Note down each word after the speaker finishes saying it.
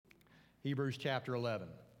Hebrews chapter 11.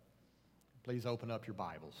 Please open up your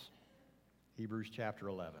Bibles. Hebrews chapter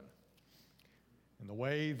 11. And the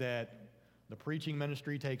way that the preaching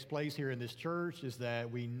ministry takes place here in this church is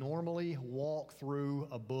that we normally walk through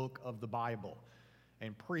a book of the Bible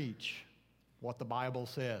and preach what the Bible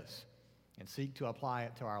says and seek to apply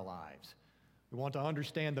it to our lives. We want to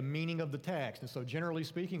understand the meaning of the text. And so generally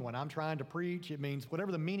speaking, when I'm trying to preach, it means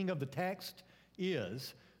whatever the meaning of the text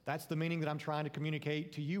is, that's the meaning that I'm trying to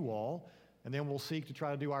communicate to you all. And then we'll seek to try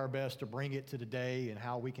to do our best to bring it to today and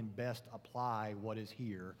how we can best apply what is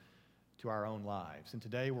here to our own lives. And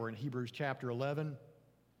today we're in Hebrews chapter 11,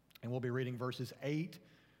 and we'll be reading verses 8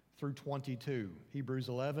 through 22. Hebrews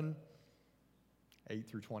 11, 8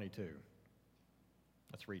 through 22.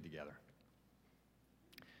 Let's read together.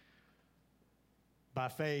 By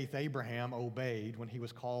faith, Abraham obeyed when he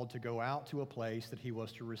was called to go out to a place that he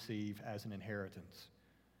was to receive as an inheritance.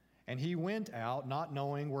 And he went out not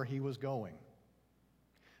knowing where he was going.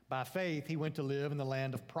 By faith, he went to live in the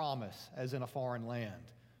land of promise, as in a foreign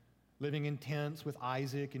land, living in tents with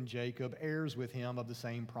Isaac and Jacob, heirs with him of the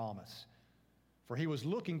same promise. For he was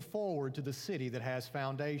looking forward to the city that has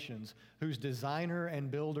foundations, whose designer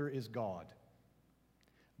and builder is God.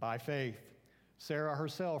 By faith, Sarah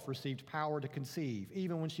herself received power to conceive,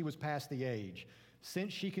 even when she was past the age,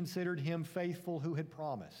 since she considered him faithful who had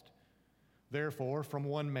promised. Therefore, from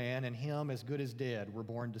one man, and him as good as dead, were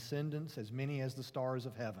born descendants as many as the stars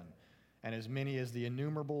of heaven, and as many as the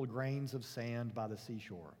innumerable grains of sand by the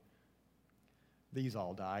seashore. These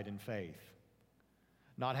all died in faith,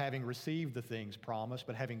 not having received the things promised,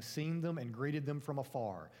 but having seen them and greeted them from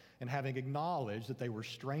afar, and having acknowledged that they were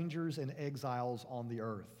strangers and exiles on the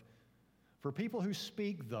earth. For people who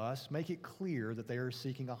speak thus make it clear that they are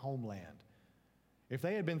seeking a homeland. If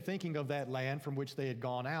they had been thinking of that land from which they had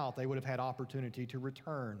gone out, they would have had opportunity to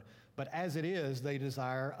return. But as it is, they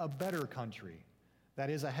desire a better country, that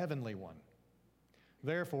is, a heavenly one.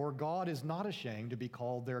 Therefore, God is not ashamed to be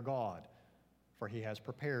called their God, for he has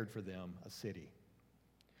prepared for them a city.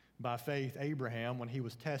 By faith, Abraham, when he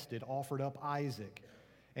was tested, offered up Isaac.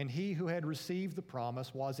 And he who had received the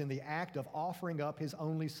promise was in the act of offering up his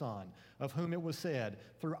only son, of whom it was said,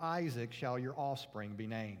 "Through Isaac shall your offspring be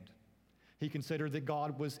named." He considered that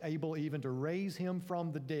God was able even to raise him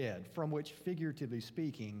from the dead, from which, figuratively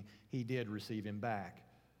speaking, he did receive him back.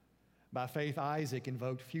 By faith, Isaac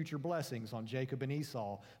invoked future blessings on Jacob and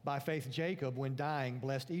Esau. By faith, Jacob, when dying,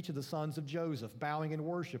 blessed each of the sons of Joseph, bowing in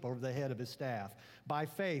worship over the head of his staff. By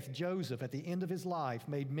faith, Joseph, at the end of his life,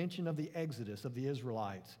 made mention of the exodus of the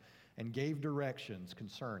Israelites and gave directions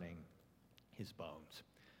concerning his bones.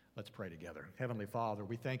 Let's pray together. Heavenly Father,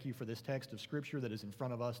 we thank you for this text of Scripture that is in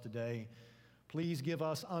front of us today. Please give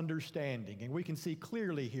us understanding, and we can see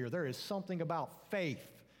clearly here there is something about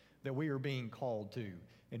faith that we are being called to.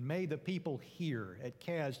 And may the people here at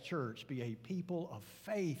Kaz Church be a people of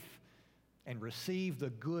faith and receive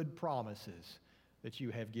the good promises that you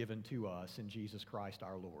have given to us in Jesus Christ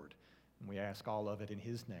our Lord. And we ask all of it in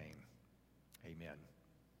his name. Amen.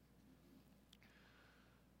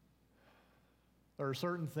 There are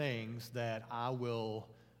certain things that I will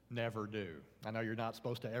never do. I know you're not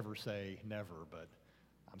supposed to ever say never, but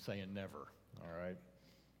I'm saying never, all right?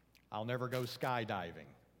 I'll never go skydiving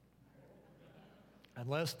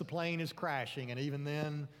unless the plane is crashing, and even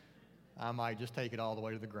then, I might just take it all the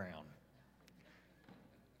way to the ground.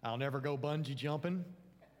 I'll never go bungee jumping.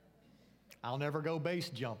 I'll never go base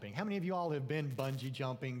jumping. How many of you all have been bungee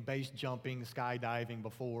jumping, base jumping, skydiving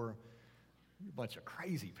before? You're a bunch of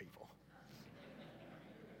crazy people.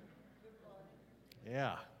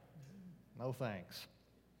 Yeah, no thanks.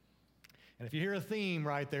 And if you hear a theme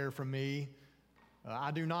right there from me,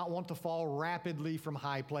 I do not want to fall rapidly from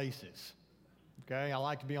high places. Okay, I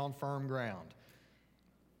like to be on firm ground.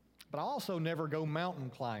 But I also never go mountain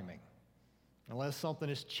climbing unless something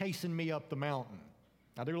is chasing me up the mountain.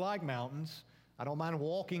 I do like mountains. I don't mind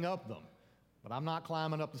walking up them, but I'm not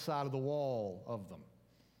climbing up the side of the wall of them.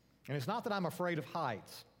 And it's not that I'm afraid of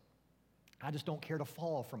heights. I just don't care to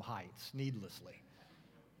fall from heights needlessly.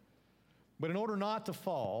 But in order not to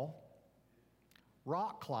fall,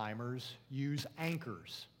 rock climbers use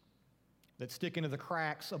anchors that stick into the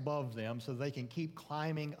cracks above them so they can keep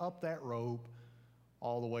climbing up that rope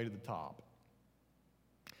all the way to the top.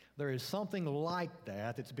 There is something like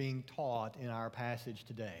that that's being taught in our passage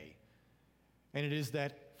today. And it is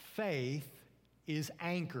that faith is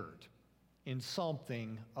anchored in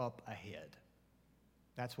something up ahead.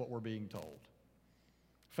 That's what we're being told.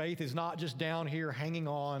 Faith is not just down here hanging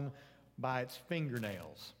on by its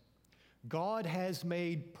fingernails. God has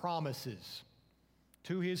made promises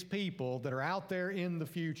to his people that are out there in the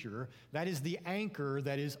future. That is the anchor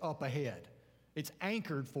that is up ahead. It's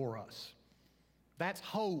anchored for us. That's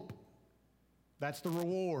hope. That's the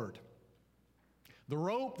reward. The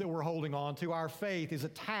rope that we're holding on to, our faith, is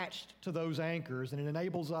attached to those anchors, and it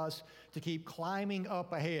enables us to keep climbing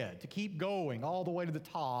up ahead, to keep going all the way to the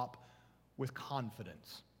top with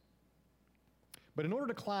confidence. But in order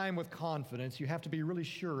to climb with confidence, you have to be really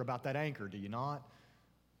sure about that anchor, do you not?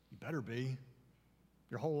 You better be.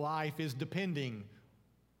 Your whole life is depending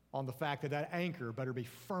on the fact that that anchor better be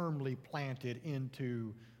firmly planted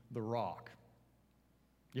into the rock.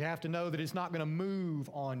 You have to know that it's not going to move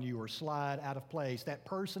on you or slide out of place. That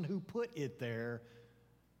person who put it there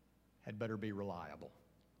had better be reliable.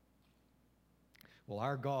 Well,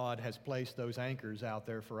 our God has placed those anchors out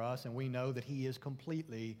there for us, and we know that He is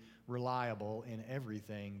completely reliable in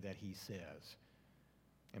everything that He says.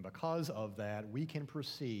 And because of that, we can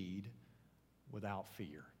proceed without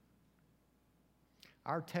fear.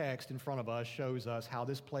 Our text in front of us shows us how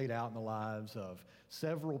this played out in the lives of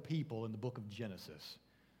several people in the book of Genesis.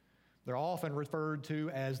 They're often referred to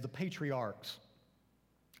as the patriarchs.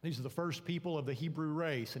 These are the first people of the Hebrew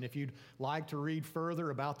race, and if you'd like to read further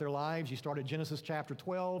about their lives, you start at Genesis chapter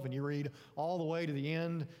 12 and you read all the way to the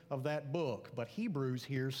end of that book. But Hebrews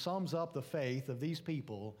here sums up the faith of these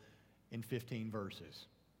people in 15 verses.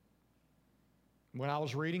 When I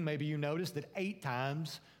was reading, maybe you noticed that 8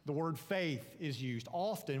 times the word faith is used,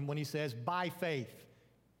 often when he says by faith.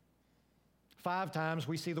 5 times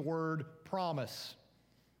we see the word promise.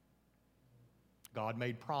 God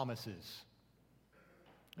made promises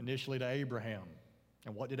initially to Abraham.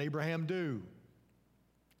 And what did Abraham do?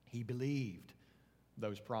 He believed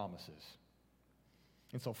those promises.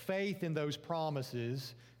 And so faith in those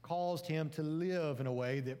promises caused him to live in a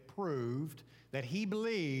way that proved that he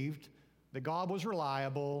believed that God was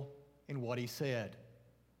reliable in what he said.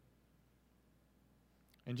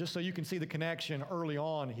 And just so you can see the connection early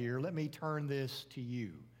on here, let me turn this to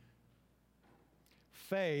you.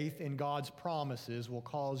 Faith in God's promises will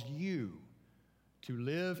cause you to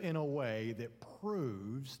live in a way that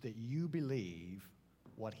proves that you believe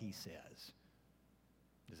what He says.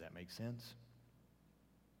 Does that make sense?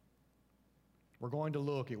 We're going to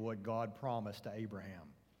look at what God promised to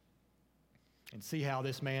Abraham and see how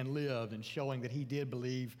this man lived in showing that he did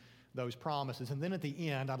believe those promises. And then at the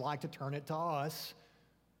end, I'd like to turn it to us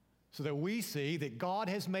so that we see that God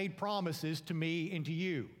has made promises to me and to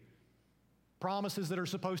you. Promises that are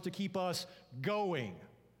supposed to keep us going,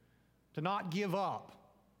 to not give up,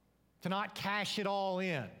 to not cash it all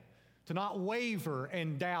in, to not waver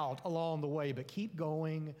and doubt along the way, but keep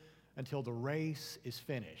going until the race is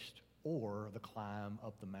finished or the climb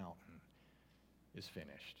up the mountain is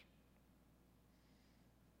finished.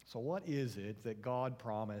 So what is it that God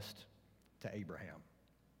promised to Abraham?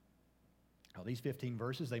 Now, these 15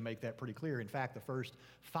 verses, they make that pretty clear. In fact, the first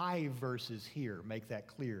 5 verses here make that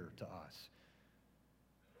clear to us.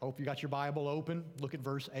 Hope you got your Bible open. Look at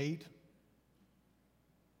verse 8,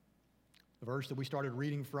 the verse that we started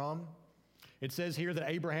reading from. It says here that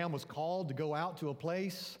Abraham was called to go out to a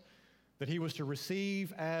place that he was to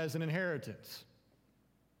receive as an inheritance.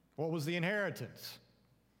 What was the inheritance?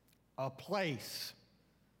 A place.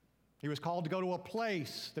 He was called to go to a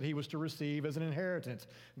place that he was to receive as an inheritance.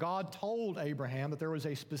 God told Abraham that there was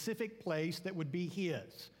a specific place that would be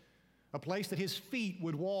his, a place that his feet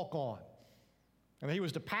would walk on. And he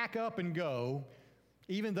was to pack up and go,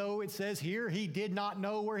 even though it says here he did not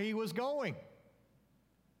know where he was going.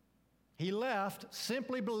 He left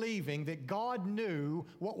simply believing that God knew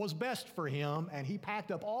what was best for him, and he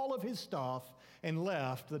packed up all of his stuff and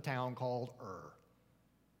left the town called Ur.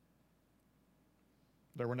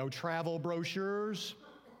 There were no travel brochures.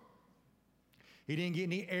 He didn't get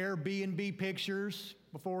any Airbnb pictures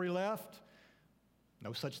before he left.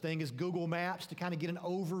 No such thing as Google Maps to kind of get an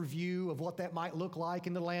overview of what that might look like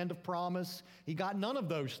in the land of promise. He got none of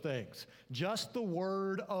those things, just the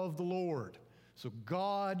word of the Lord. So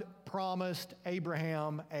God promised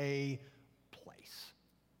Abraham a place.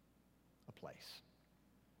 A place.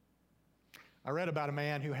 I read about a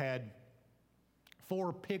man who had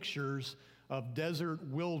 4 pictures of desert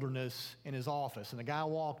wilderness in his office. And the guy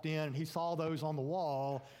walked in and he saw those on the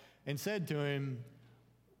wall and said to him,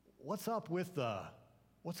 What's up with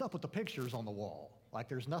the pictures on the wall? Like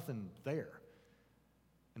there's nothing there.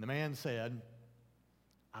 And the man said,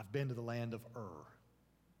 I've been to the land of Ur.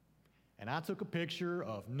 And I took a picture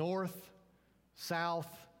of north, south,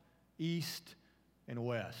 east, and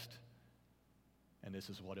west. And this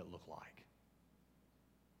is what it looked like.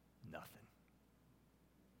 Nothing.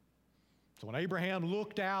 So when Abraham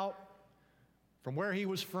looked out from where he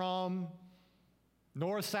was from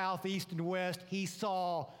North, south, east, and west, he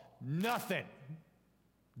saw nothing.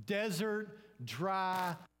 Desert,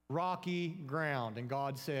 dry, rocky ground. And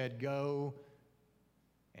God said, go,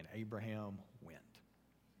 and Abraham went.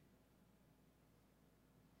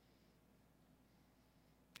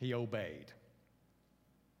 He obeyed.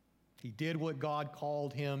 He did what God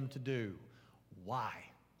called him to do. Why?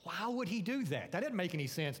 How would he do that? That doesn't make any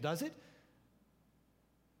sense, does it?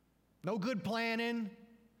 No good planning,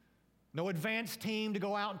 no advanced team to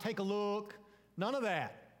go out and take a look, none of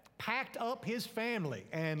that. Packed up his family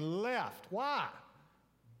and left. Why?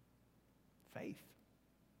 Faith.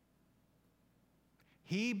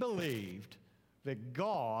 He believed that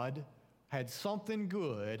God had something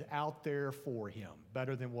good out there for him,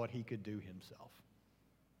 better than what he could do himself.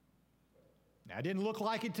 Now, it didn't look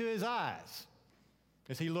like it to his eyes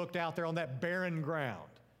as he looked out there on that barren ground,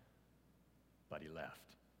 but he left.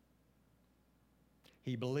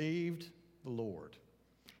 He believed the Lord.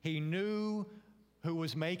 He knew who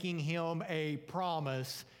was making him a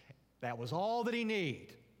promise. That was all that he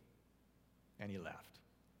needed, and he left.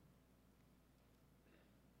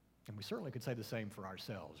 And we certainly could say the same for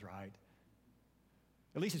ourselves, right?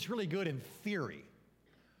 At least it's really good in theory.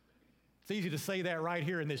 It's easy to say that right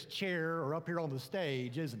here in this chair or up here on the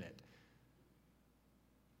stage, isn't it?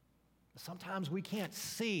 But sometimes we can't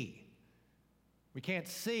see. We can't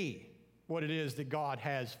see what it is that God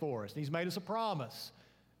has for us. And He's made us a promise.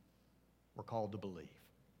 We're called to believe.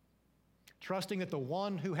 Trusting that the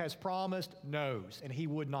one who has promised knows, and He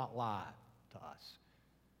would not lie to us.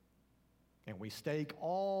 And we stake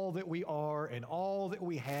all that we are and all that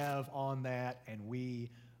we have on that, and we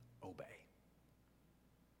obey.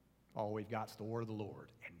 All we've got is the word of the Lord,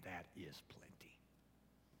 and that is plenty.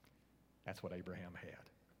 That's what Abraham had.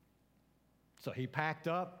 So he packed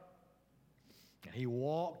up, and he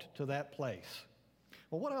walked to that place.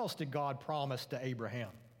 Well, what else did God promise to Abraham?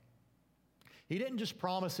 He didn't just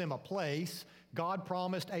promise him a place. God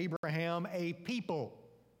promised Abraham a people.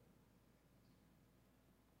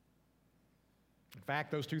 In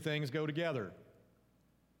fact, those two things go together.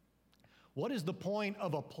 What is the point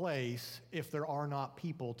of a place if there are not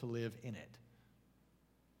people to live in it?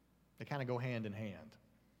 They kind of go hand in hand.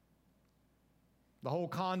 The whole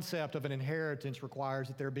concept of an inheritance requires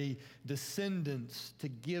that there be descendants to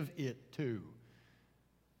give it to.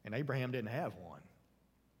 And Abraham didn't have one.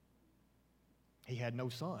 He had no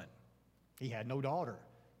son. He had no daughter.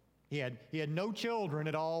 He had no children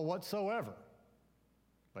at all whatsoever.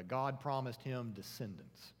 But God promised him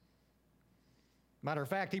descendants. Matter of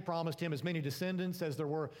fact, He promised him as many descendants as there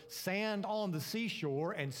were sand on the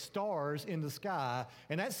seashore and stars in the sky.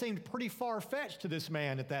 And that seemed pretty far-fetched to this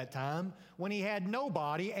man at that time when he had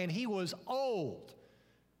nobody and he was old.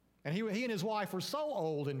 And he and his wife were so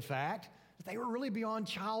old, in fact, that they were really beyond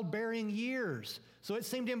childbearing years. So it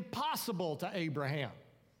seemed impossible to Abraham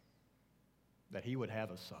that he would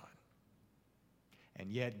have a son.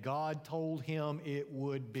 And yet God told him it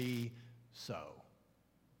would be so.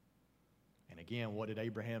 And again, what did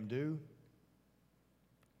Abraham do?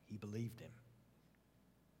 He believed him.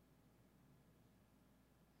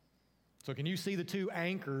 So can you see the two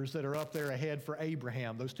anchors that are up there ahead for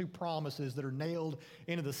Abraham? Those two promises that are nailed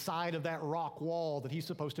into the side of that rock wall that he's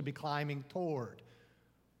supposed to be climbing toward.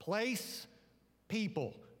 Place,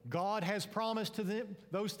 people. God has promised to them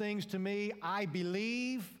those things to me. I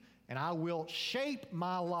believe, and I will shape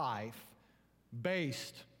my life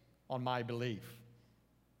based on my belief.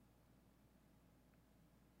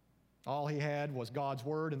 All he had was God's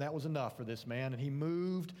word, and that was enough for this man, and he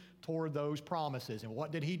moved toward those promises. And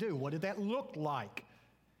what did he do? What did that look like?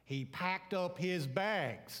 He packed up his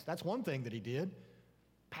bags. That's one thing that he did.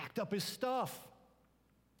 Packed up his stuff.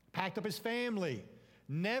 Packed up his family.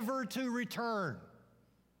 Never to return.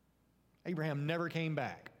 Abraham never came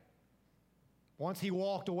back. Once he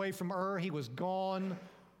walked away from Ur, he was gone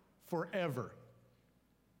forever.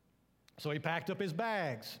 So he packed up his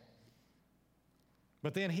bags.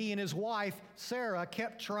 But then he and his wife, Sarah,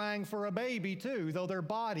 kept trying for a baby too, though their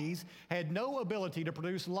bodies had no ability to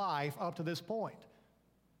produce life up to this point.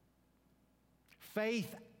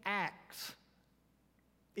 Faith acts.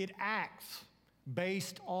 It acts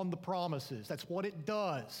based on the promises. That's what it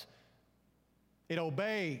does. It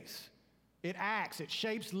obeys. It acts. It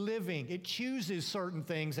shapes living. It chooses certain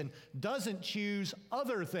things and doesn't choose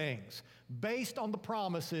other things based on the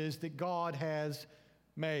promises that God has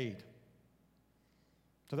made.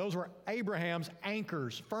 So those were Abraham's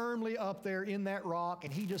anchors firmly up there in that rock,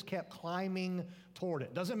 and he just kept climbing toward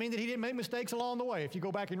it. Doesn't mean that he didn't make mistakes along the way. If you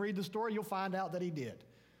go back and read the story, you'll find out that he did.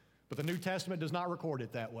 But the New Testament does not record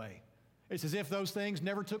it that way. It's as if those things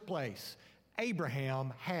never took place.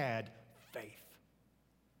 Abraham had faith.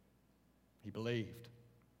 He believed.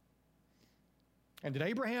 And did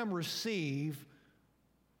Abraham receive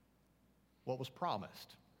what was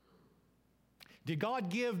promised? Did God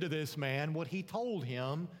give to this man what he told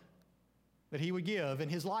him that he would give in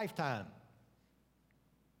his lifetime?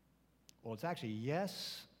 Well, it's actually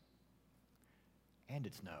yes, and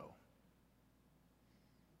it's no.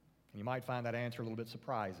 And you might find that answer a little bit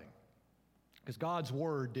surprising, because God's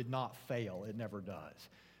word did not fail. It never does.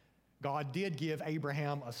 God did give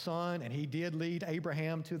Abraham a son, and he did lead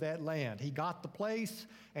Abraham to that land. He got the place,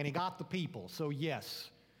 and he got the people. So yes,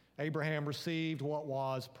 Abraham received what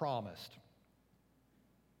was promised.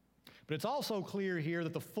 But it's also clear here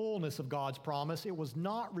that the fullness of God's promise, it was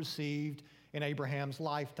not received in Abraham's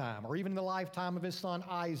lifetime, or even in the lifetime of his son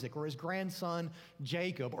Isaac, or his grandson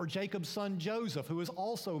Jacob, or Jacob's son Joseph, who is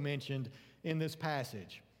also mentioned in this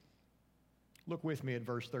passage. Look with me at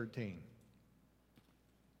verse 13.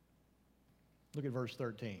 Look at verse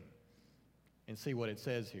 13 and see what it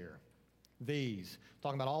says here. These,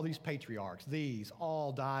 talking about all these patriarchs, these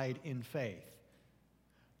all died in faith,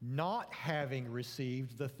 not having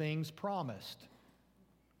received the things promised,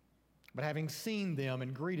 but having seen them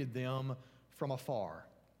and greeted them from afar.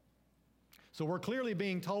 So we're clearly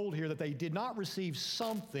being told here that they did not receive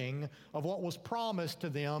something of what was promised to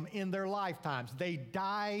them in their lifetimes. They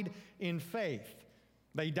died in faith.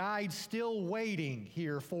 They died still waiting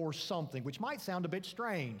here for something, which might sound a bit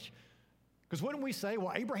strange. Because wouldn't we say,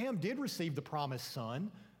 well, Abraham did receive the promised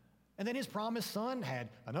son, and then his promised son had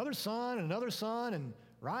another son and another son, and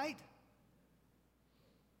right?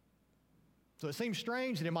 So it seems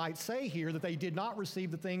strange that it might say here that they did not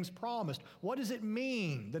receive the things promised. What does it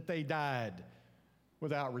mean that they died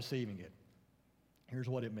without receiving it? Here's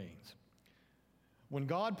what it means. When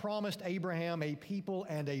God promised Abraham a people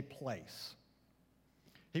and a place,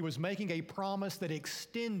 he was making a promise that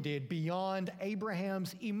extended beyond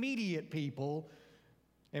Abraham's immediate people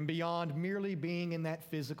and beyond merely being in that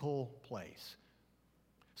physical place.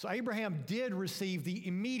 So Abraham did receive the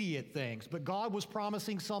immediate things, but God was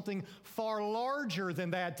promising something far larger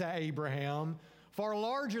than that to Abraham, far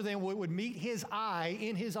larger than what would meet his eye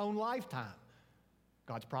in his own lifetime.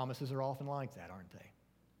 God's promises are often like that, aren't they?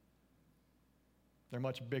 They're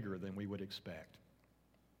much bigger than we would expect.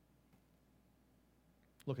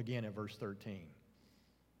 Look again at verse 13.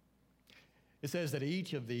 It says that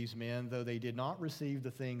each of these men, though they did not receive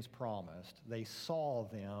the things promised, they saw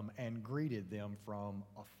them and greeted them from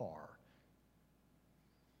afar.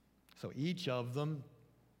 So each of them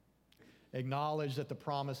acknowledged that the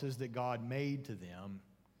promises that God made to them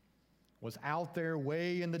was out there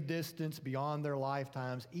way in the distance beyond their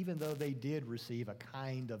lifetimes, even though they did receive a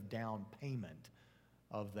kind of down payment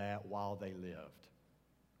of that while they lived.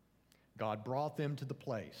 God brought them to the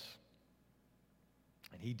place,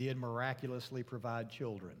 and he did miraculously provide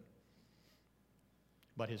children.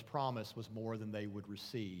 But his promise was more than they would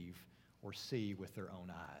receive or see with their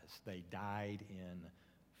own eyes. They died in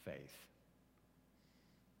faith.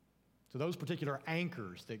 So those particular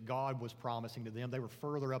anchors that God was promising to them, they were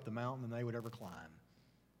further up the mountain than they would ever climb.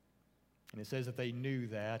 And it says that they knew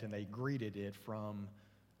that and they greeted it from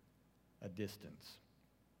a distance.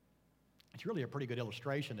 It's really a pretty good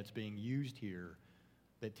illustration that's being used here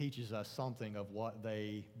that teaches us something of what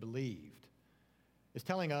they believed. It's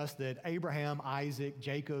telling us that Abraham, Isaac,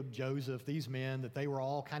 Jacob, Joseph, these men, that they were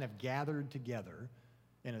all kind of gathered together,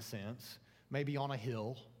 in a sense, maybe on a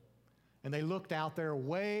hill, and they looked out there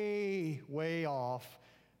way, way off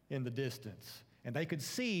in the distance. And they could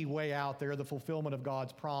see way out there the fulfillment of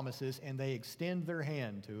God's promises, and they extend their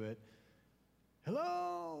hand to it.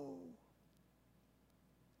 Hello!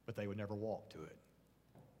 But they would never walk to it.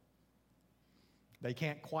 They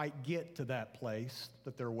can't quite get to that place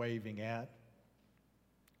that they're waving at,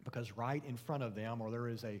 because right in front of them, or there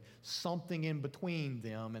is a something in between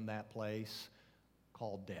them and that place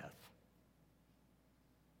called death.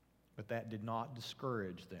 But that did not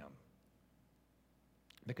discourage them,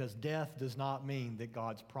 because death does not mean that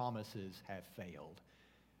God's promises have failed.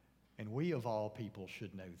 And we of all people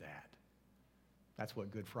should know that. That's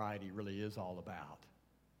what Good Friday really is all about.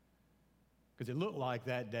 Because it looked like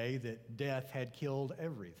that day that death had killed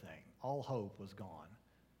everything. All hope was gone.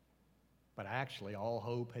 But actually, all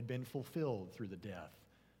hope had been fulfilled through the death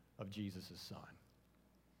of Jesus' Son.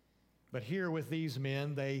 But here with these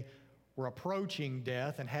men, they were approaching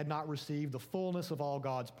death and had not received the fullness of all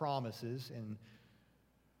God's promises, and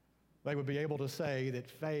they would be able to say that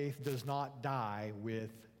faith does not die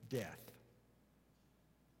with death.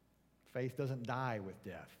 Faith doesn't die with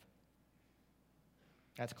death.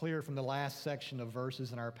 That's clear from the last section of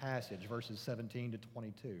verses in our passage, verses 17 to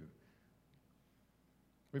 22.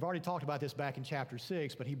 We've already talked about this back in chapter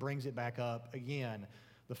 6, but he brings it back up again.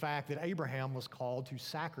 The fact that Abraham was called to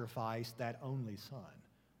sacrifice that only son.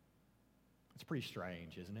 It's pretty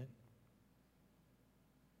strange, isn't it?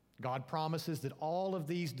 God promises that all of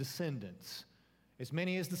these descendants, as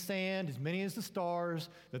many as the sand, as many as the stars,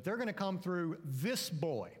 that they're going to come through this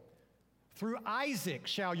boy. Through Isaac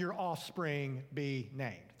shall your offspring be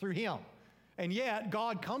named. Through him. And yet,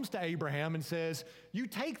 God comes to Abraham and says, you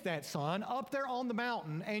take that son up there on the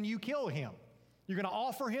mountain and you kill him. You're going to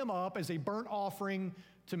offer him up as a burnt offering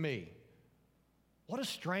to me. What a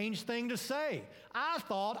strange thing to say. I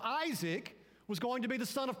thought Isaac was going to be the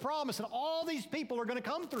son of promise, and all these people are going to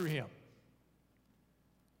come through him.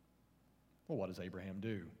 Well, what does Abraham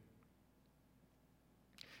do?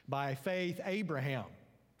 By faith, Abraham,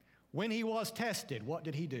 when he was tested, what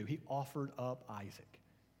did he do? He offered up Isaac.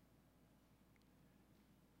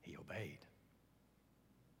 He obeyed.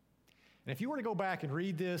 And if you were to go back and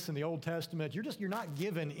read this in the Old Testament, you're not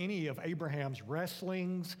given any of Abraham's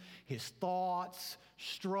wrestlings, his thoughts,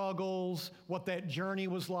 struggles, what that journey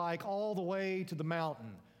was like all the way to the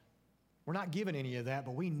mountain. We're not given any of that,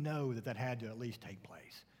 but we know that had to at least take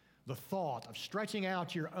place. The thought of stretching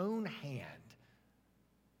out your own hand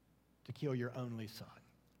to kill your only son.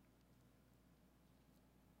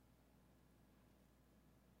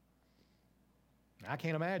 I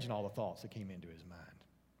can't imagine all the thoughts that came into his mind.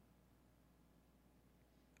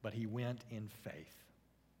 But he went in faith.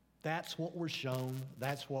 That's what we're shown.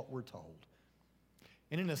 That's what we're told.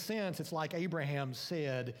 And in a sense, it's like Abraham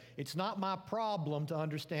said, it's not my problem to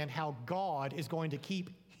understand how God is going to keep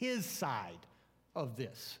his side of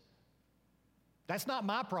this. That's not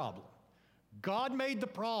my problem. God made the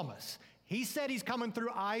promise. He said he's coming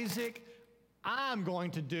through Isaac. I'm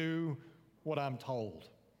going to do what I'm told.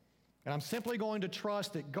 And I'm simply going to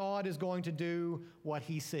trust that God is going to do what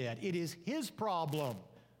he said. It is his problem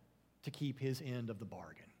to keep his end of the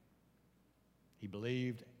bargain. He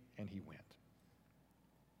believed and he went.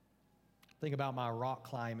 Think about my rock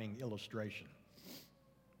climbing illustration.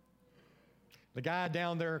 The guy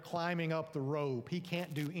down there climbing up the rope, he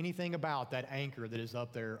can't do anything about that anchor that is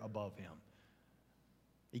up there above him.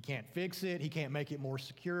 He can't fix it. He can't make it more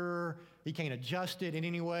secure. He can't adjust it in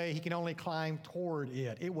any way. He can only climb toward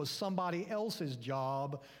it. It was somebody else's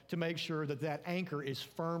job to make sure that anchor is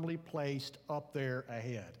firmly placed up there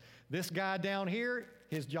ahead. This guy down here,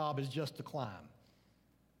 his job is just to climb.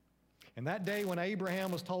 And that day when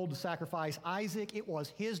Abraham was told to sacrifice Isaac, it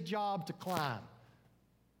was his job to climb.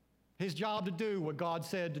 His job to do what God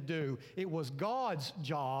said to do. It was God's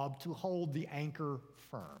job to hold the anchor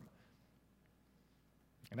firm.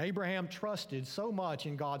 And Abraham trusted so much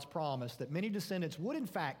in God's promise that many descendants would in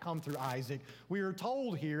fact come through Isaac. We are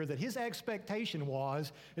told here that his expectation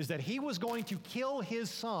is that he was going to kill his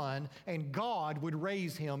son and God would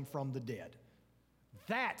raise him from the dead.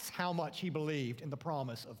 That's how much he believed in the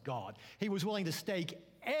promise of God. He was willing to stake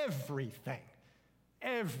everything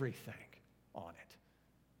on it.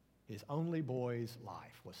 His only boy's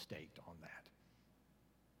life was staked on that.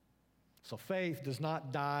 So faith does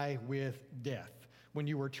not die with death. When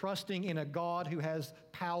you were trusting in a God who has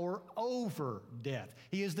power over death.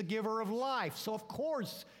 He is the giver of life, so of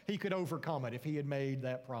course he could overcome it if he had made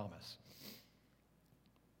that promise.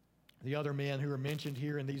 The other men who are mentioned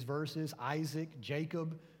here in these verses, Isaac,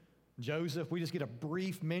 Jacob, Joseph, we just get a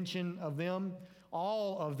brief mention of them.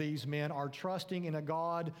 All of these men are trusting in a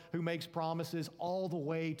God who makes promises all the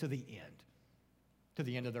way to the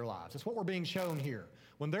end of their lives. That's what we're being shown here.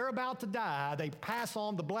 When they're about to die, they pass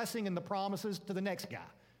on the blessing and the promises to the next guy.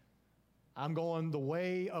 I'm going the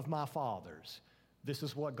way of my fathers. This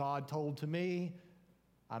is what God told to me.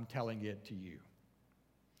 I'm telling it to you.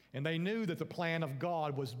 And they knew that the plan of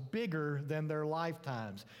God was bigger than their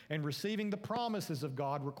lifetimes. And receiving the promises of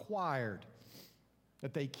God required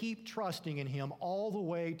that they keep trusting in him all the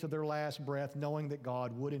way to their last breath, knowing that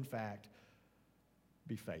God would in fact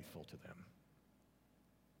be faithful to them.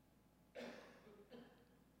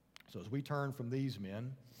 So as we turn from these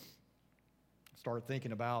men, start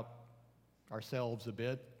thinking about ourselves a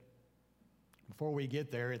bit, before we get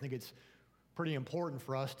there, I think it's pretty important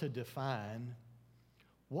for us to define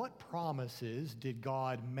what promises did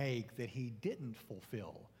God make that he didn't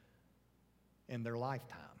fulfill in their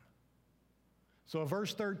lifetime. So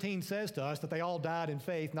verse 13 says to us that they all died in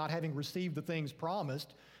faith, not having received the things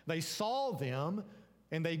promised. They saw them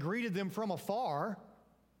and they greeted them from afar.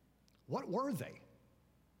 What were they?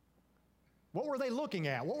 What were they looking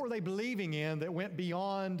at? What were they believing in that went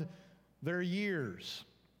beyond their years?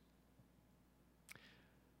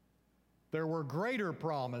 There were greater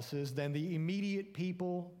promises than the immediate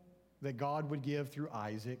people that God would give through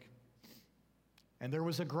Isaac. and there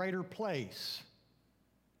was a greater place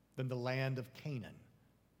than the land of Canaan.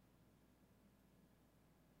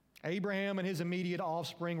 Abraham and his immediate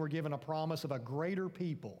offspring were given a promise of a greater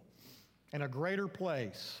people and a greater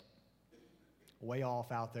place way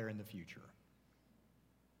off out there in the future.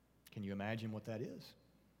 Can you imagine what that is?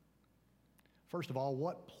 First of all,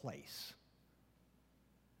 what place?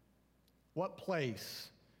 What place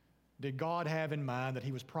did God have in mind that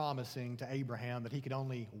he was promising to Abraham that he could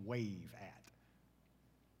only wave at?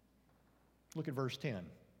 Look at verse 10.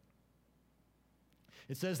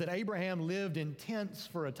 It says that Abraham lived in tents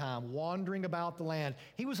for a time, wandering about the land.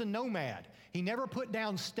 He was a nomad. He never put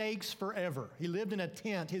down stakes forever. He lived in a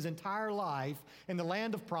tent his entire life in the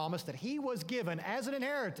land of promise that he was given as an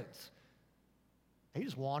inheritance. He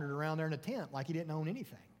just wandered around there in a tent like he didn't own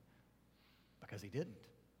anything, because he didn't.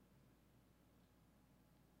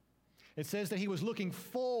 It says that he was looking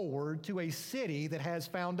forward to a city that has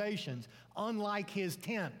foundations, unlike his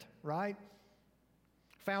tent, right?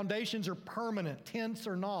 Foundations are permanent, tents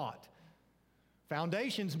are not.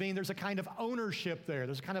 Foundations mean there's a kind of ownership there,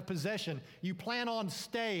 there's a kind of possession. You plan on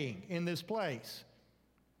staying in this place.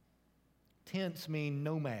 Tents mean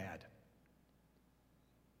nomad.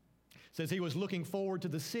 It says he was looking forward to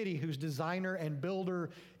the city whose designer and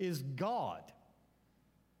builder is God.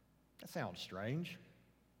 That sounds strange.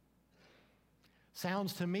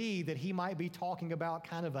 Sounds to me that he might be talking about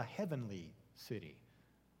kind of a heavenly city.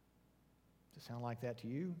 Does it sound like that to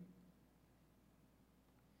you?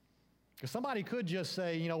 Because somebody could just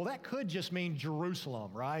say, well, that could just mean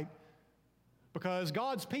Jerusalem, right? Because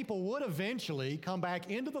God's people would eventually come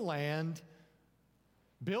back into the land,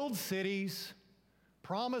 build cities,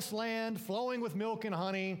 promised land flowing with milk and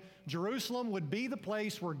honey. Jerusalem would be the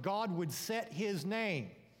place where God would set his name.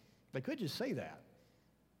 They could just say that,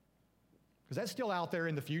 because that's still out there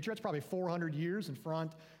in the future. That's probably 400 years in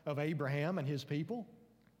front of Abraham and his people.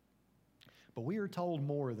 But we are told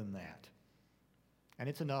more than that, and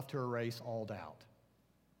it's enough to erase all doubt.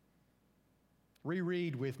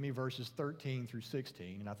 Reread with me verses 13 through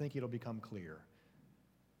 16, and I think it'll become clear.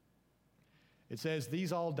 It says,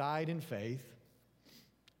 "These all died in faith,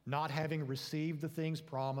 not having received the things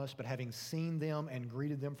promised, but having seen them and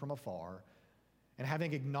greeted them from afar, and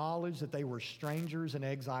having acknowledged that they were strangers and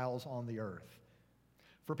exiles on the earth.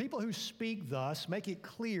 For people who speak thus make it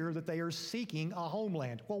clear that they are seeking a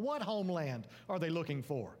homeland." Well, what homeland are they looking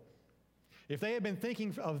for? If they had been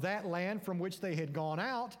thinking of that land from which they had gone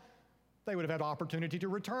out, they would have had opportunity to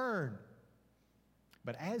return.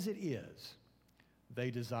 But as it is,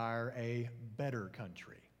 they desire a better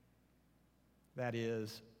country. That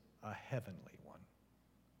is, a heavenly one.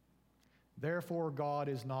 Therefore, God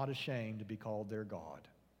is not ashamed to be called their God,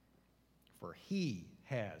 for he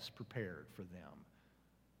has prepared for them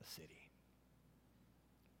a city.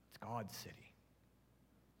 It's God's city.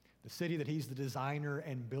 The city that he's the designer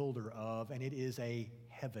and builder of, and it is a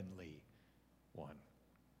heavenly one.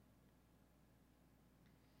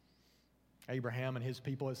 Abraham and his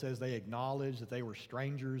people, it says, they acknowledged that they were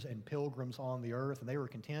strangers and pilgrims on the earth, and they were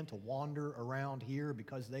content to wander around here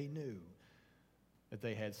because they knew that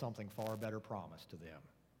they had something far better promised to them.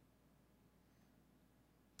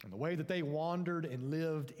 And the way that they wandered and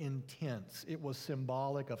lived in tents, it was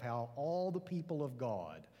symbolic of how all the people of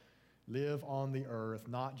God live on the earth,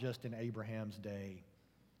 not just in Abraham's day,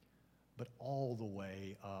 but all the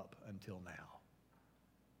way up until now.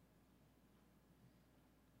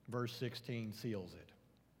 Verse 16 seals it.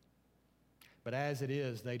 But as it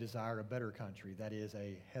is, they desire a better country, that is,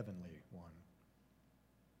 a heavenly one.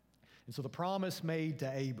 And so the promise made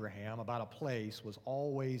to Abraham about a place was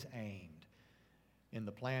always aimed in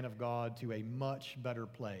the plan of God to a much better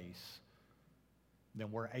place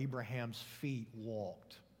than where Abraham's feet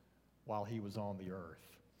walked while he was on the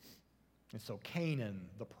earth. And so Canaan,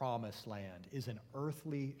 the promised land, is an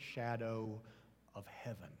earthly shadow of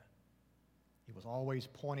heaven. It was always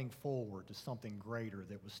pointing forward to something greater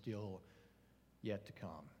that was still yet to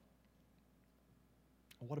come.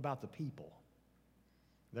 What about the people?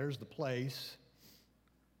 There's the place,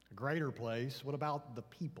 a greater place. What about the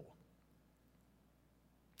people?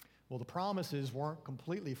 Well, the promises weren't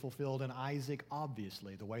completely fulfilled in Isaac,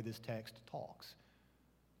 obviously, the way this text talks.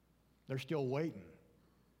 They're still waiting.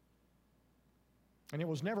 And it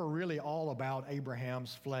was never really all about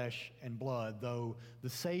Abraham's flesh and blood, though the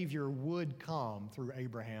Savior would come through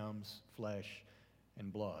Abraham's flesh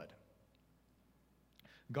and blood.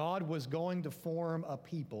 God was going to form a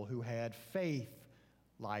people who had faith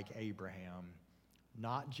like Abraham,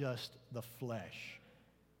 not just the flesh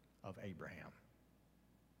of Abraham.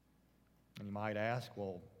 And you might ask,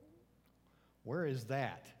 well, where is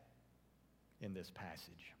that in this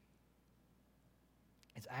passage?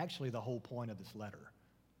 It's actually the whole point of this letter.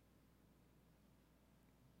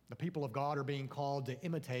 The people of God are being called to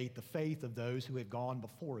imitate the faith of those who have gone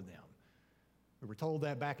before them. We were told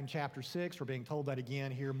that back in chapter 6. We're being told that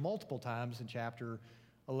again here multiple times in chapter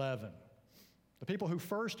 11. The people who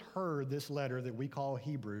first heard this letter that we call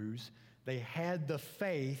Hebrews, they had the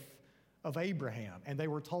faith of Abraham, and they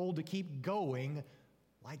were told to keep going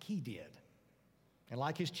like he did, and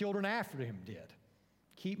like his children after him did.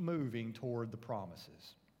 Keep moving toward the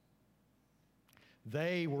promises.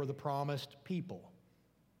 They were the promised people.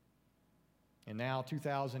 And now,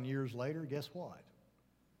 2,000 years later, guess what?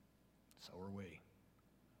 So are we.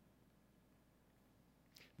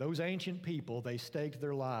 Those ancient people, they staked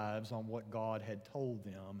their lives on what God had told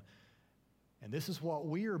them. And this is what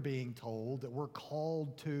we are being told that we're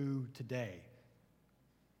called to today.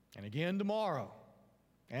 And again tomorrow,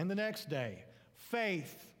 and the next day.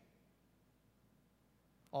 Faith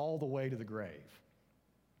all the way to the grave.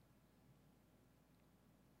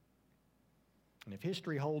 And if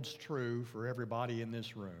history holds true for everybody in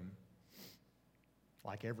this room,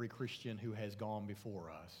 like every Christian who has gone before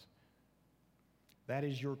us, that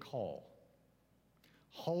is your call.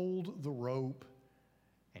 Hold the rope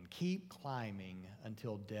and keep climbing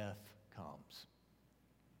until death comes.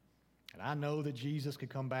 And I know that Jesus could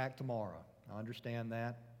come back tomorrow. I understand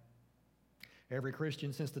that. Every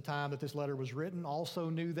Christian since the time that this letter was written also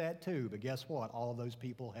knew that too. But guess what? All of those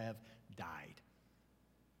people have died.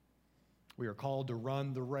 We are called to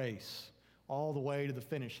run the race all the way to the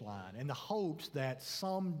finish line in the hopes that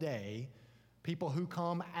someday people who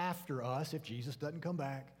come after us, if Jesus doesn't come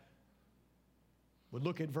back, would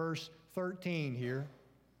look at verse 13 here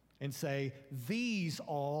and say, these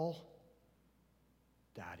all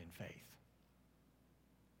died in faith.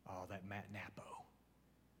 Oh, that Matt Nappo.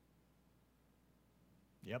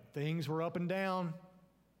 Yep, things were up and down.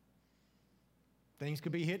 Things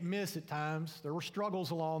could be hit and miss at times. There were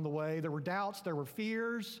struggles along the way. There were doubts. There were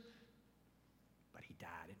fears. But he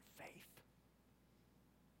died in faith.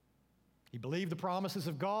 He believed the promises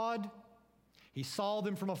of God. He saw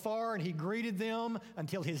them from afar, and he greeted them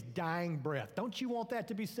until his dying breath. Don't you want that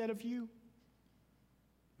to be said of you?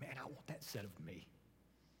 Man, I want that said of me.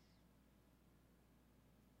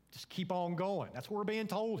 Just keep on going. That's what we're being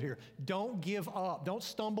told here. Don't give up. Don't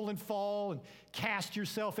stumble and fall and cast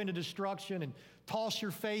yourself into destruction and toss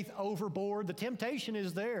your faith overboard. The temptation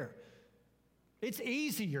is there. It's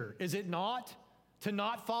easier, is it not, to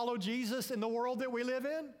not follow Jesus in the world that we live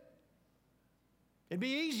in? It'd be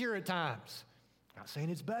easier at times. I'm not saying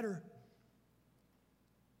it's better.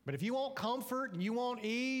 But if you want comfort and you want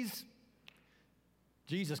ease,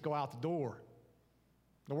 Jesus, go out the door.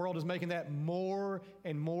 The world is making that more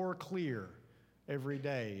and more clear every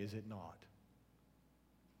day, is it not?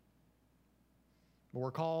 But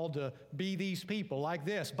we're called to be these people like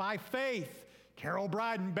this. By faith, Carol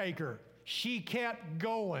Breidenbaker, she kept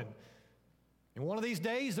going. And one of these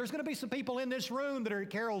days, there's going to be some people in this room that are at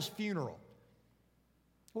Carol's funeral.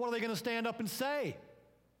 What are they going to stand up and say?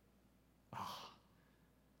 Oh,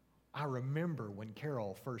 I remember when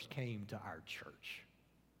Carol first came to our church.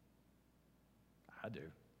 I do.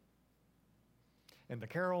 And the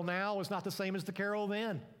Carol now is not the same as the Carol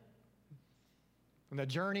then. And the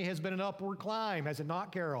journey has been an upward climb, has it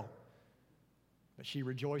not, Carol? But she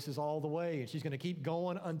rejoices all the way, and she's going to keep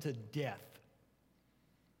going unto death.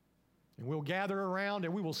 And we'll gather around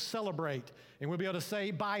and we will celebrate, and we'll be able to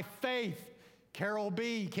say, by faith, Carol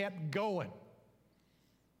B. kept going.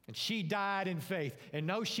 And she died in faith. And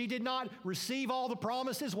no, she did not receive all the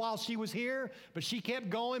promises while she was here, but she kept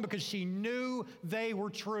going because she knew they were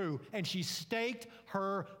true. And she staked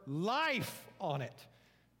her life on it.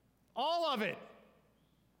 All of it.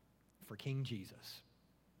 For King Jesus.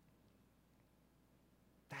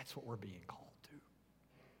 That's what we're being called to.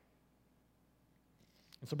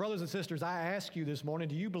 And so, brothers and sisters, I ask you this morning,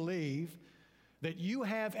 do you believe that you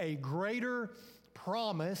have a greater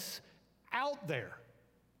promise out there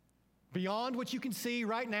beyond what you can see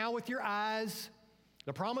right now with your eyes?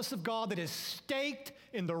 The promise of God that is staked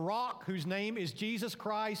in the rock whose name is Jesus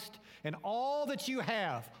Christ, and all that you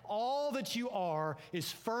have, all that you are,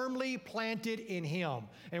 is firmly planted in Him.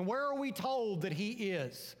 And where are we told that He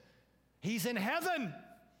is? He's in heaven.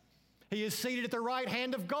 He is seated at the right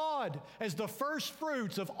hand of God as the first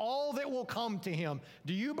fruits of all that will come to Him.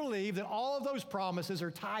 Do you believe that all of those promises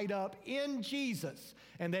are tied up in Jesus,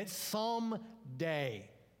 and that someday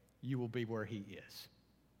you will be where He is?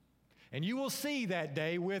 And you will see that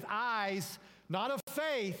day with eyes, not of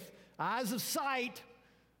faith, eyes of sight.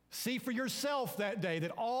 See for yourself that day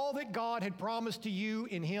that all that God had promised to you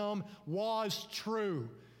in Him was true.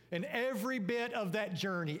 And every bit of that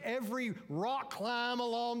journey, every rock climb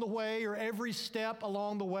along the way or every step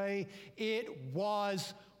along the way, it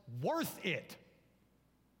was worth it.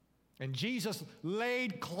 And Jesus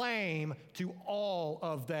laid claim to all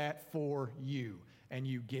of that for you, and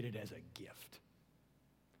you get it as a gift.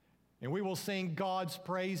 And we will sing God's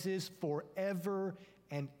praises forever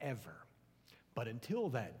and ever. But until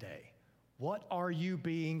that day, what are you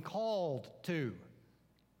being called to?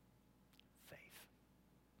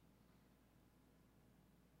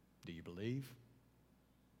 Do you believe?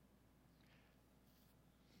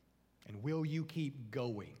 And will you keep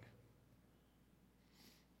going?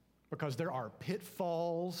 Because there are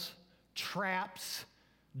pitfalls, traps,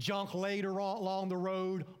 junk laid along the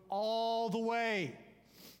road all the way.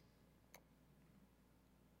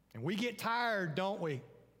 And we get tired, don't we?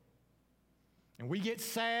 And we get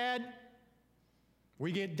sad,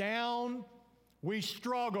 we get down, we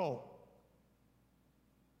struggle.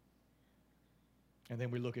 And then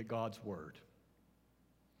we look at God's Word.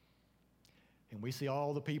 And we see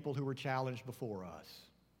all the people who were challenged before us,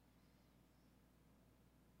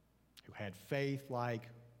 who had faith like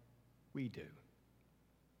we do.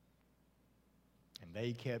 And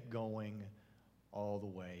they kept going all the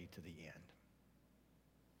way to the end.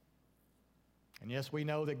 And yes, we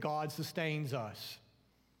know that God sustains us.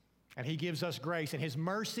 And He gives us grace. And His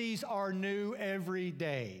mercies are new every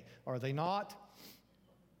day. Are they not?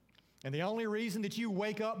 And the only reason that you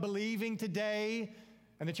wake up believing today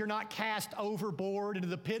and that you're not cast overboard into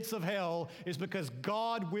the pits of hell is because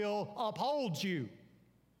God will uphold you.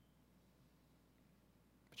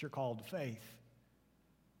 But you're called to faith.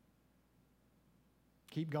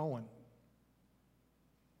 Keep going.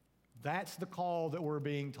 That's the call that we're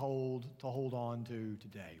being told to hold on to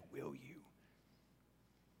today. Will you?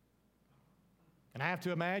 And I have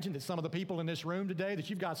to imagine that some of the people in this room today, that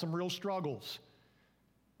you've got some real struggles.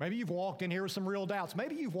 Maybe you've walked in here with some real doubts.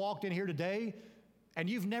 Maybe you've walked in here today and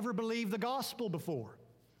you've never believed the gospel before.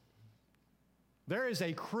 There is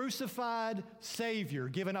a crucified Savior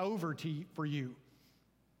given over for you.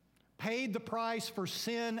 Paid the price for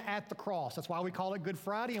sin at the cross. That's why we call it Good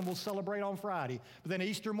Friday, and we'll celebrate on Friday. But then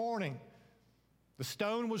Easter morning, the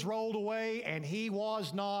stone was rolled away and He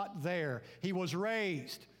was not there. He was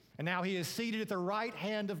raised. And now He is seated at the right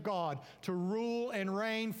hand of God to rule and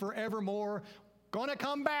reign forevermore. Going to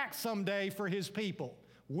come back someday for His people.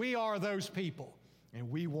 We are those people, and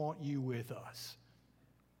we want you with us.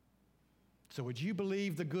 So would you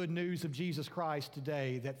believe the good news of Jesus Christ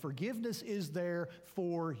today, that forgiveness is there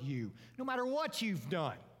for you, no matter what you've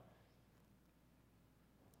done?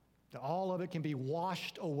 That all of it can be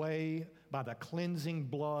washed away by the cleansing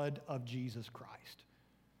blood of Jesus Christ.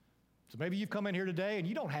 So maybe you've come in here today and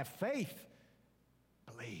you don't have faith.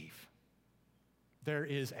 Believe. There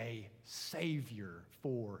is a Savior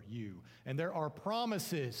for you. And there are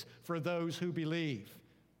promises for those who believe.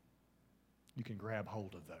 You can grab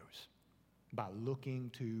hold of those by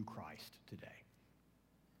looking to Christ today.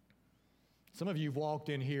 Some of you have walked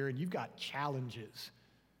in here and you've got challenges.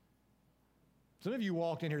 Some of you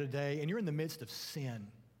walked in here today and you're in the midst of sin.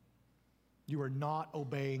 You are not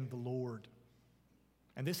obeying the Lord.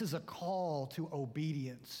 And this is a call to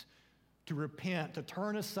obedience, to repent, to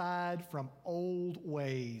turn aside from old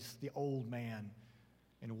ways, the old man,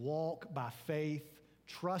 and walk by faith,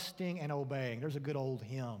 trusting and obeying. There's a good old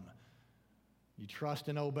hymn. You trust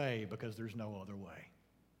and obey because there's no other way.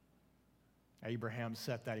 Abraham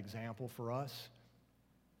set that example for us.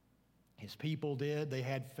 His people did. They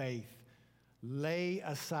had faith. Lay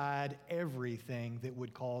aside everything that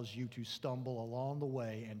would cause you to stumble along the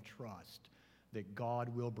way and trust that God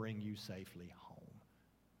will bring you safely home.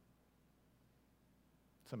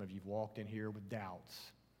 Some of you have walked in here with doubts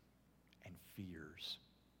and fears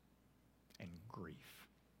and grief.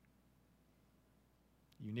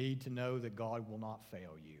 You need to know that God will not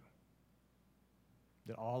fail you,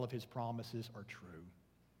 that all of His promises are true.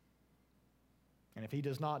 And if He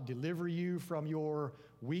does not deliver you from your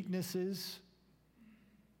weaknesses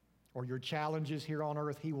or your challenges here on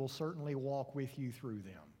earth, He will certainly walk with you through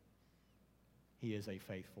them. He is a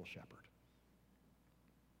faithful shepherd.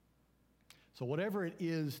 So whatever it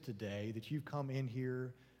is today that you've come in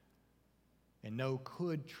here and know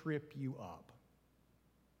could trip you up,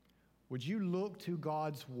 would you look to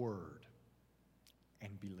God's Word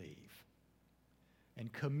and believe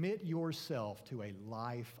and commit yourself to a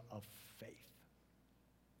life of faith,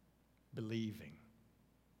 believing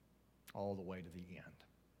all the way to the end?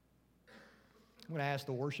 I'm going to ask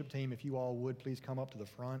the worship team if you all would please come up to the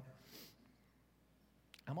front.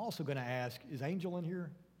 I'm also going to ask, is Angel in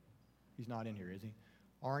here? He's not in here, is he?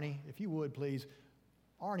 Arnie, if you would please,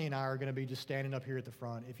 Arnie and I are going to be just standing up here at the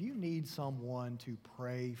front. If you need someone to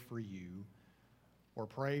pray for you or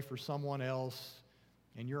pray for someone else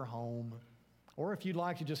in your home, or if you'd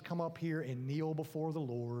like to just come up here and kneel before the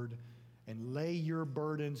Lord and lay your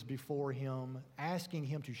burdens before Him, asking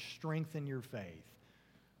Him to strengthen your faith,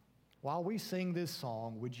 while we sing this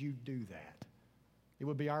song, would you do that? It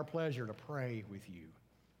would be our pleasure to pray with you.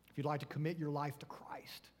 If you'd like to commit your life to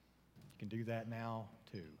Christ, you can do that now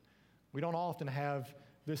too. We don't often have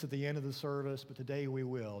this at the end of the service, but today we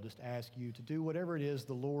will just ask you to do whatever it is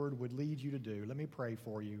the Lord would lead you to do. Let me pray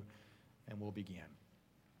for you, and we'll begin.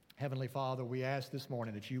 Heavenly Father, we ask this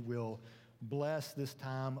morning that you will bless this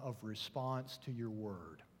time of response to your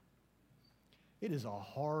word. It is a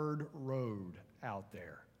hard road out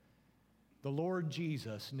there. The Lord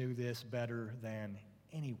Jesus knew this better than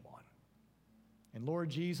anyone. And Lord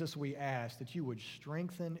Jesus, we ask that you would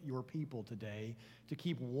strengthen your people today to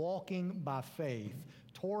keep walking by faith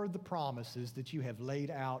toward the promises that you have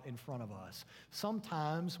laid out in front of us.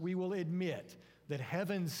 Sometimes we will admit that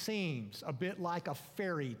heaven seems a bit like a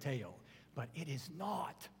fairy tale, but it is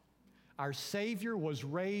not. Our Savior was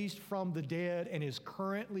raised from the dead and is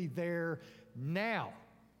currently there now.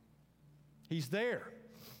 He's there.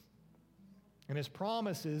 And his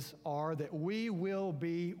promises are that we will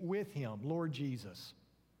be with him, Lord Jesus.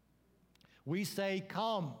 We say,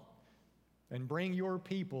 come and bring your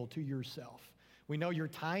people to yourself. We know your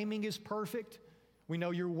timing is perfect. We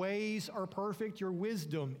know your ways are perfect. Your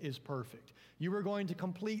wisdom is perfect. You are going to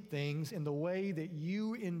complete things in the way that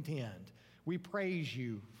you intend. We praise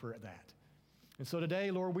you for that. And so today,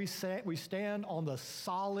 Lord, we stand on the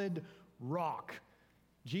solid rock.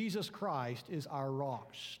 Jesus Christ is our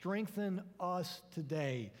rock. Strengthen us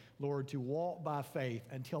today, Lord, to walk by faith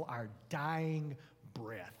until our dying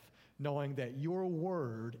breath, knowing that your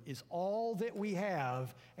word is all that we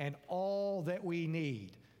have and all that we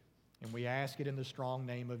need. And we ask it in the strong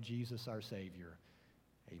name of Jesus, our Savior.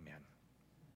 Amen.